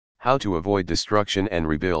How to avoid destruction and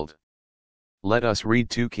rebuild. Let us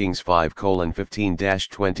read 2 Kings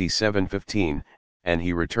 5:15-27-15, and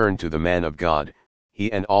he returned to the man of God,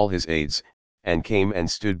 he and all his aides, and came and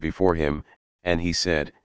stood before him, and he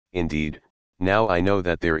said, Indeed, now I know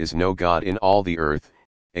that there is no God in all the earth,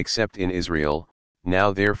 except in Israel,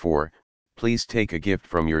 now therefore, please take a gift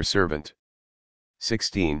from your servant.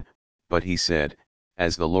 16, But he said,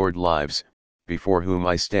 As the Lord lives, before whom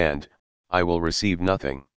I stand, I will receive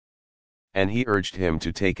nothing. And he urged him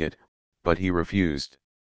to take it, but he refused.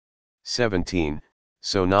 17,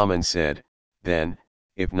 So Naaman said, Then,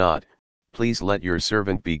 if not, please let your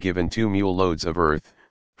servant be given 2 mule-loads of earth,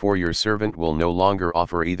 for your servant will no longer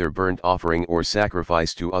offer either burnt offering or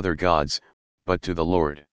sacrifice to other gods, but to the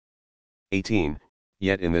Lord. 18,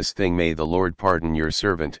 Yet in this thing may the Lord pardon your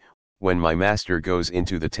servant, when my master goes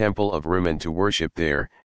into the temple of Rimmon to worship there,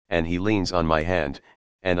 and he leans on my hand,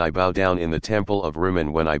 and I bow down in the temple of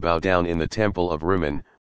Rimmon. When I bow down in the temple of Rimmon,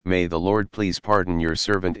 may the Lord please pardon your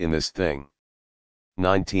servant in this thing.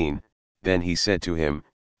 19, Then he said to him,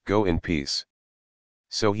 Go in peace.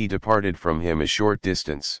 So he departed from him a short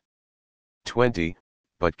distance. 20,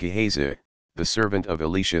 But Gehazi, the servant of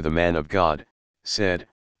Elisha the man of God, said,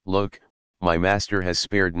 Look, my master has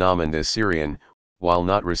spared Naaman the Syrian, while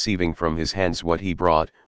not receiving from his hands what he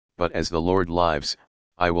brought, but as the Lord lives,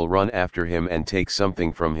 I will run after him and take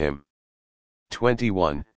something from him.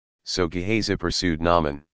 21, So Gehazi pursued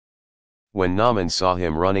Naaman. When Naaman saw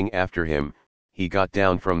him running after him, he got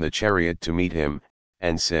down from the chariot to meet him,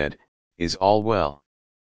 and said, Is all well?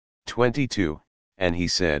 22, And he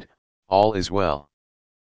said, All is well.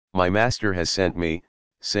 My master has sent me,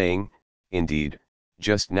 saying, Indeed,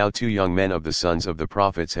 just now 2 young men of the sons of the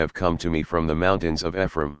prophets have come to me from the mountains of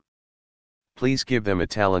Ephraim. Please give them a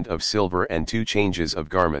talent of silver and 2 changes of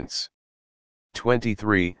garments.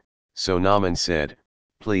 23, So Naaman said,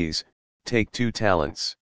 Please, take 2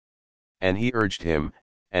 talents. And he urged him,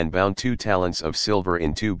 and bound 2 talents of silver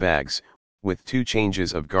in 2 bags, with 2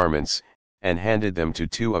 changes of garments, and handed them to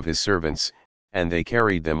 2 of his servants, and they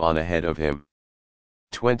carried them on ahead of him.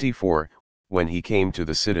 24, When he came to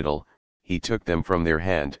the citadel, he took them from their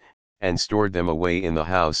hand, and stored them away in the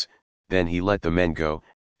house, then he let the men go,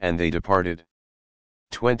 and they departed.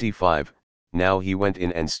 25, Now he went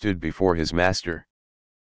in and stood before his master.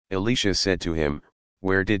 Elisha said to him,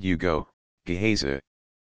 Where did you go, Gehazi?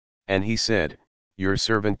 And he said, Your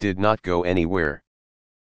servant did not go anywhere.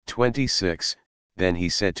 26, Then he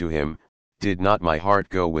said to him, Did not my heart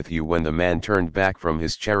go with you when the man turned back from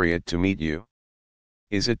his chariot to meet you?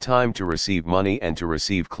 Is it time to receive money and to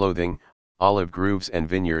receive clothing, olive groves and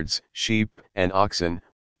vineyards, sheep and oxen,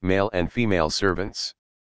 male and female servants?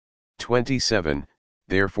 27,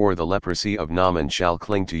 Therefore the leprosy of Naaman shall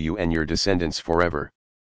cling to you and your descendants forever.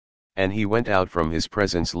 And he went out from his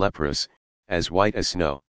presence leprous, as white as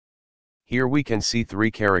snow. Here we can see 3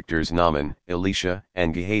 characters: Naaman, Elisha,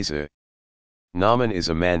 and Gehazi. Naaman is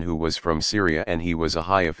a man who was from Syria and he was a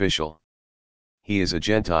high official. He is a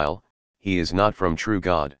Gentile, he is not from true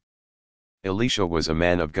God. Elisha was a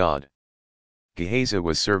man of God. Gehazi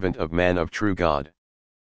was servant of man of true God.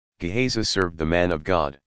 Gehazi served the man of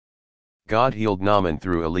God. God healed Naaman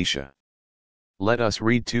through Elisha. Let us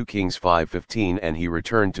read 2 Kings 5:15. And he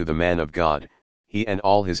returned to the man of God, he and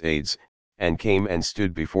all his aides, and came and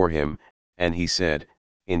stood before him, and he said,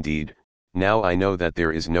 Indeed, now I know that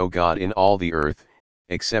there is no God in all the earth,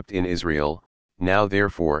 except in Israel, now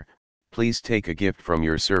therefore, please take a gift from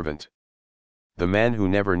your servant. The man who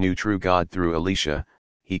never knew true God through Elisha,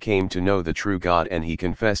 he came to know the true God, and he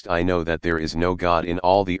confessed, I know that there is no God in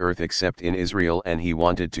all the earth except in Israel, and he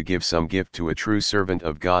wanted to give some gift to a true servant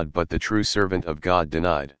of God, but the true servant of God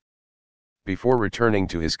denied. Before returning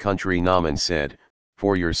to his country, Naaman said,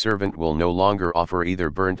 For your servant will no longer offer either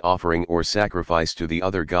burnt offering or sacrifice to the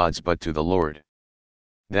other gods but to the Lord.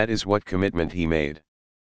 That is what commitment he made.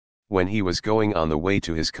 When he was going on the way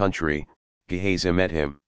to his country, Gehazi met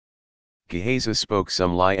him. Gehazi spoke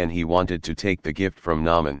some lie and he wanted to take the gift from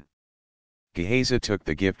Naaman. Gehazi took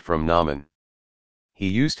the gift from Naaman. He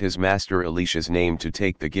used his master Elisha's name to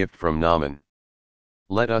take the gift from Naaman.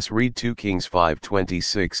 Let us read 2 Kings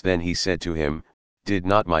 5:26. Then he said to him, Did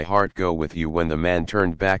not my heart go with you when the man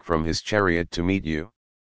turned back from his chariot to meet you?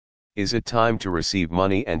 Is it time to receive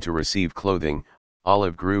money and to receive clothing,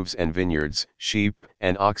 olive groves and vineyards, sheep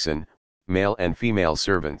and oxen, male and female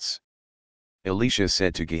servants? Elisha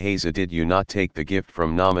said to Gehazi, Did you not take the gift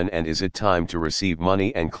from Naaman, and is it time to receive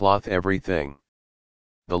money and cloth, everything?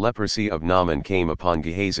 The leprosy of Naaman came upon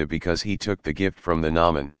Gehazi because he took the gift from the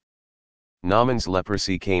Naaman. Naaman's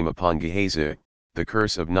leprosy came upon Gehazi, the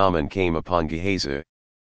curse of Naaman came upon Gehazi.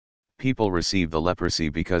 People receive the leprosy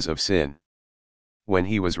because of sin. When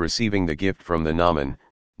he was receiving the gift from the Naaman,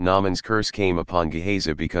 Naaman's curse came upon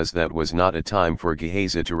Gehazi because that was not a time for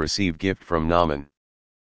Gehazi to receive gift from Naaman.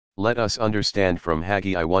 Let us understand from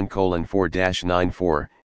Haggai 1:4-9:4,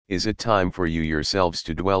 is it time for you yourselves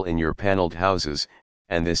to dwell in your paneled houses,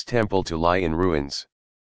 and this temple to lie in ruins?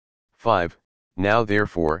 5. Now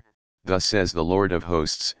therefore, thus says the Lord of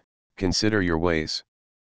hosts, consider your ways.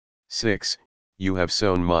 6. You have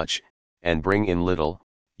sown much, and bring in little,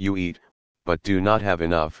 you eat, but do not have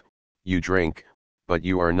enough, you drink, but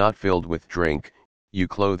you are not filled with drink, you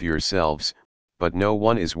clothe yourselves, but no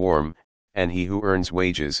one is warm, and he who earns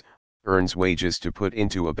wages to put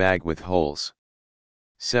into a bag with holes.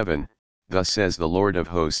 7. Thus says the Lord of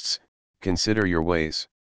hosts, consider your ways.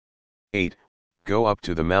 8. Go up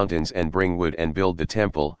to the mountains and bring wood and build the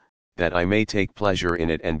temple, that I may take pleasure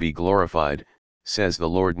in it and be glorified, says the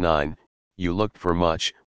Lord. 9. You looked for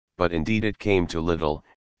much, but indeed it came to little,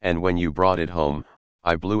 and when you brought it home,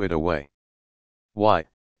 I blew it away. Why,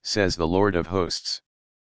 says the Lord of hosts?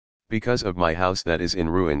 Because of my house that is in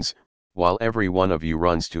ruins, while every one of you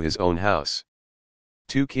runs to his own house.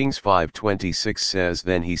 2 Kings 5:26 says,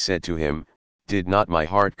 Then he said to him, Did not my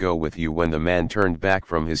heart go with you when the man turned back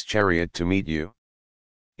from his chariot to meet you?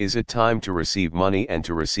 Is it time to receive money and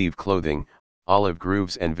to receive clothing, olive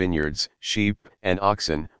groves and vineyards, sheep and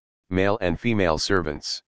oxen, male and female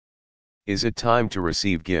servants? Is it time to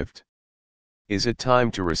receive gift? Is it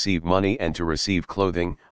time to receive money and to receive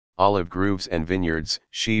clothing, olive groves and vineyards,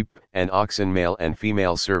 sheep and oxen, male and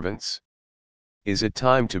female servants? Is it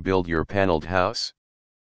time to build your paneled house?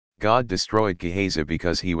 God destroyed Gehazi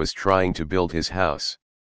because he was trying to build his house.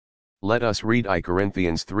 Let us read 1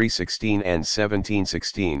 Corinthians 3:16 and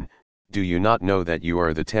 17:16, Do you not know that you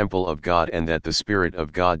are the temple of God and that the Spirit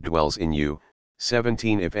of God dwells in you?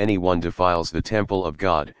 17 If anyone defiles the temple of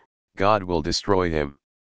God, God will destroy him.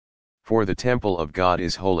 For the temple of God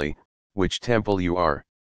is holy, which temple you are.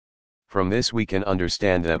 From this we can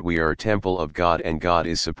understand that we are temple of God and God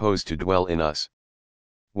is supposed to dwell in us.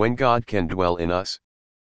 When God can dwell in us?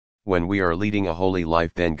 When we are leading a holy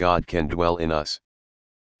life, then God can dwell in us.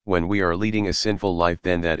 When we are leading a sinful life,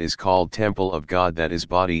 then that is called temple of God, that is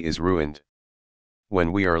body is ruined.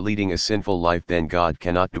 When we are leading a sinful life, then God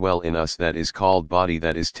cannot dwell in us, that is called body,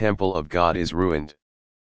 that is temple of God is ruined.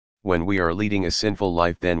 When we are leading a sinful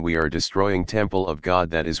life, then we are destroying temple of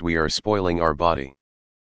God, that is we are spoiling our body.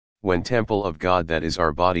 When temple of God, that is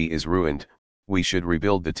our body, is ruined, we should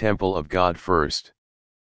rebuild the temple of God first.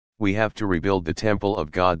 We have to rebuild the temple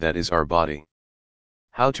of God, that is our body.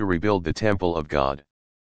 How to rebuild the temple of God?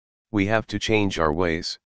 We have to change our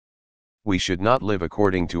ways. We should not live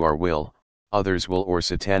according to our will, others' will, or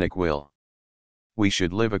satanic will. We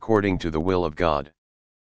should live according to the will of God.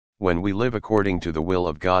 When we live according to the will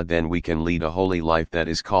of God, then we can lead a holy life, that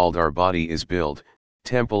is called our body is built,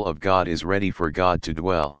 temple of God is ready for God to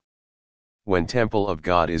dwell. When temple of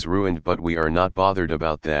God is ruined but we are not bothered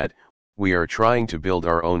about that, we are trying to build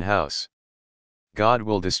our own house. God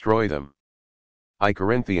will destroy them. 1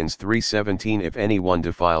 Corinthians 3:17 If anyone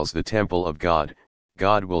defiles the temple of God,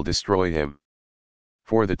 God will destroy him.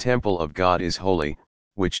 For the temple of God is holy,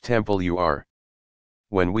 which temple you are.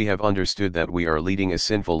 When we have understood that we are leading a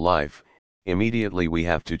sinful life, immediately we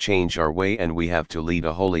have to change our way and we have to lead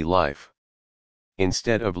a holy life.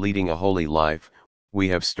 Instead of leading a holy life, we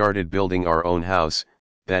have started building our own house,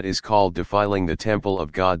 that is called defiling the temple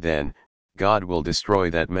of God. Then, God will destroy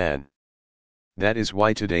that man. That is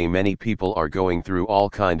why today many people are going through all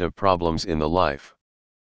kind of problems in the life.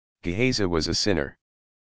 Gehazi was a sinner.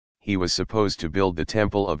 He was supposed to build the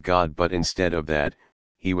temple of God, but instead of that,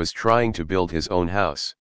 he was trying to build his own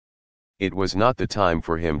house. It was not the time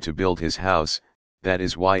for him to build his house, that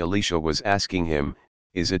is why Elisha was asking him,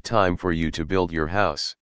 Is it time for you to build your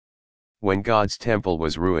house? When God's temple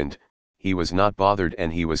was ruined, he was not bothered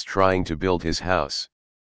and he was trying to build his house.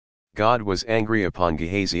 God was angry upon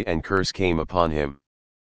Gehazi and curse came upon him.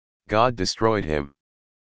 God destroyed him.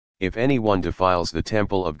 If anyone defiles the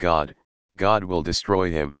temple of God, God will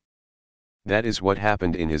destroy him. That is what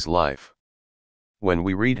happened in his life. When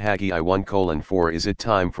we read Haggai 1:4, Is it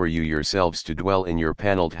time for you yourselves to dwell in your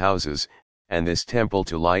paneled houses, and this temple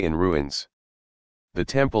to lie in ruins? The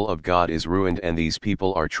temple of God is ruined and these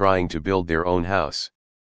people are trying to build their own house.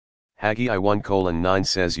 Haggai 1:9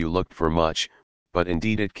 says, You looked for much, but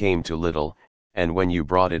indeed it came to little, and when you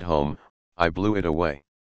brought it home, I blew it away.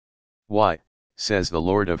 Why, says the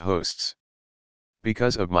Lord of hosts?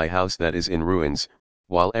 Because of my house that is in ruins,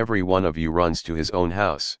 while every one of you runs to his own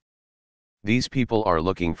house. These people are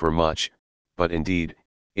looking for much, but indeed,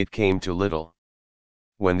 it came to little.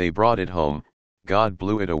 When they brought it home, God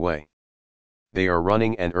blew it away. They are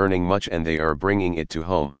running and earning much and they are bringing it to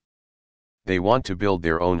home. They want to build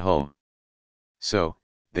their own home. So,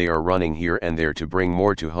 they are running here and there to bring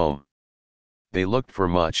more to home. They looked for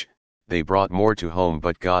much, they brought more to home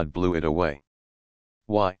but God blew it away.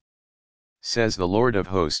 Why? Says the Lord of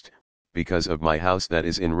hosts, because of my house that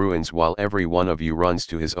is in ruins while every one of you runs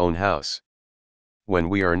to his own house. When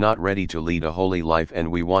we are not ready to lead a holy life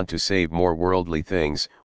and we want to save more worldly things,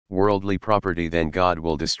 worldly property, then God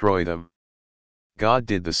will destroy them. God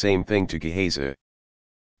did the same thing to Gehazi.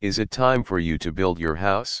 Is it time for you to build your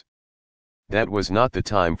house? That was not the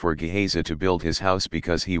time for Gehazi to build his house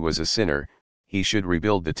because he was a sinner. He should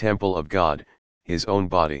rebuild the temple of God, his own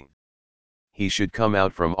body. He should come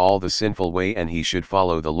out from all the sinful way and he should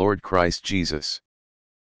follow the Lord Christ Jesus.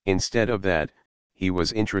 Instead of that, he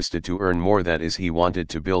was interested to earn more, that is, he wanted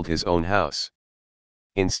to build his own house.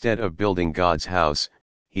 Instead of building God's house,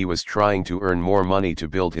 he was trying to earn more money to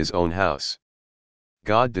build his own house.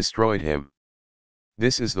 God destroyed him.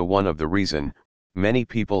 This is the one of the reason, many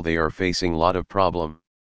people they are facing lot of problem.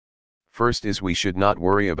 First is we should not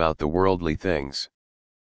worry about the worldly things.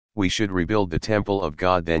 We should rebuild the temple of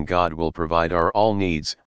God, then God will provide our all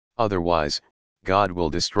needs, otherwise, God will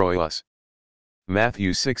destroy us.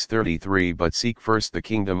 Matthew 6:33 But seek first the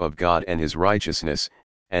kingdom of God and his righteousness,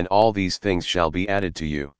 and all these things shall be added to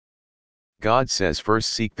you. God says first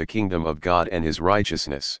seek the kingdom of God and his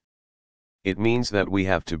righteousness. It means that we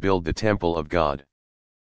have to build the temple of God.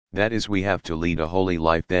 That is, we have to lead a holy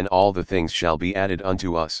life, then all the things shall be added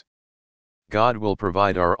unto us. God will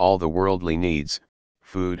provide our all the worldly needs,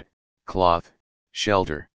 food, cloth,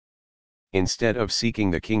 shelter. Instead of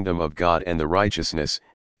seeking the kingdom of God and the righteousness,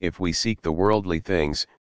 if we seek the worldly things,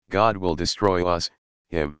 God will destroy us,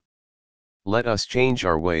 him. Let us change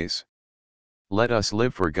our ways. Let us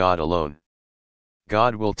live for God alone.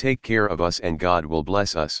 God will take care of us and God will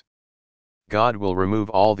bless us. God will remove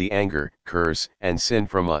all the anger, curse, and sin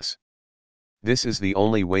from us. This is the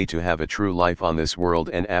only way to have a true life on this world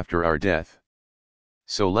and after our death.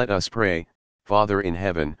 So let us pray. Father in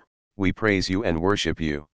heaven, we praise you and worship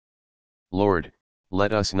you. Lord,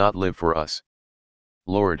 let us not live for us.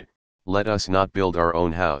 Lord, let us not build our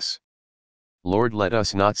own house. Lord, let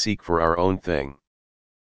us not seek for our own thing.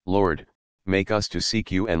 Lord, make us to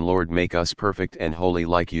seek you, and Lord, make us perfect and holy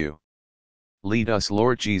like you. Lead us,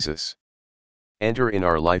 Lord Jesus. Enter in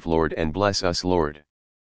our life, Lord, and bless us, Lord.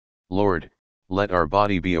 Lord, let our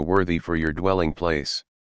body be a worthy for your dwelling place.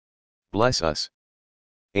 Bless us.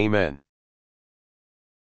 Amen.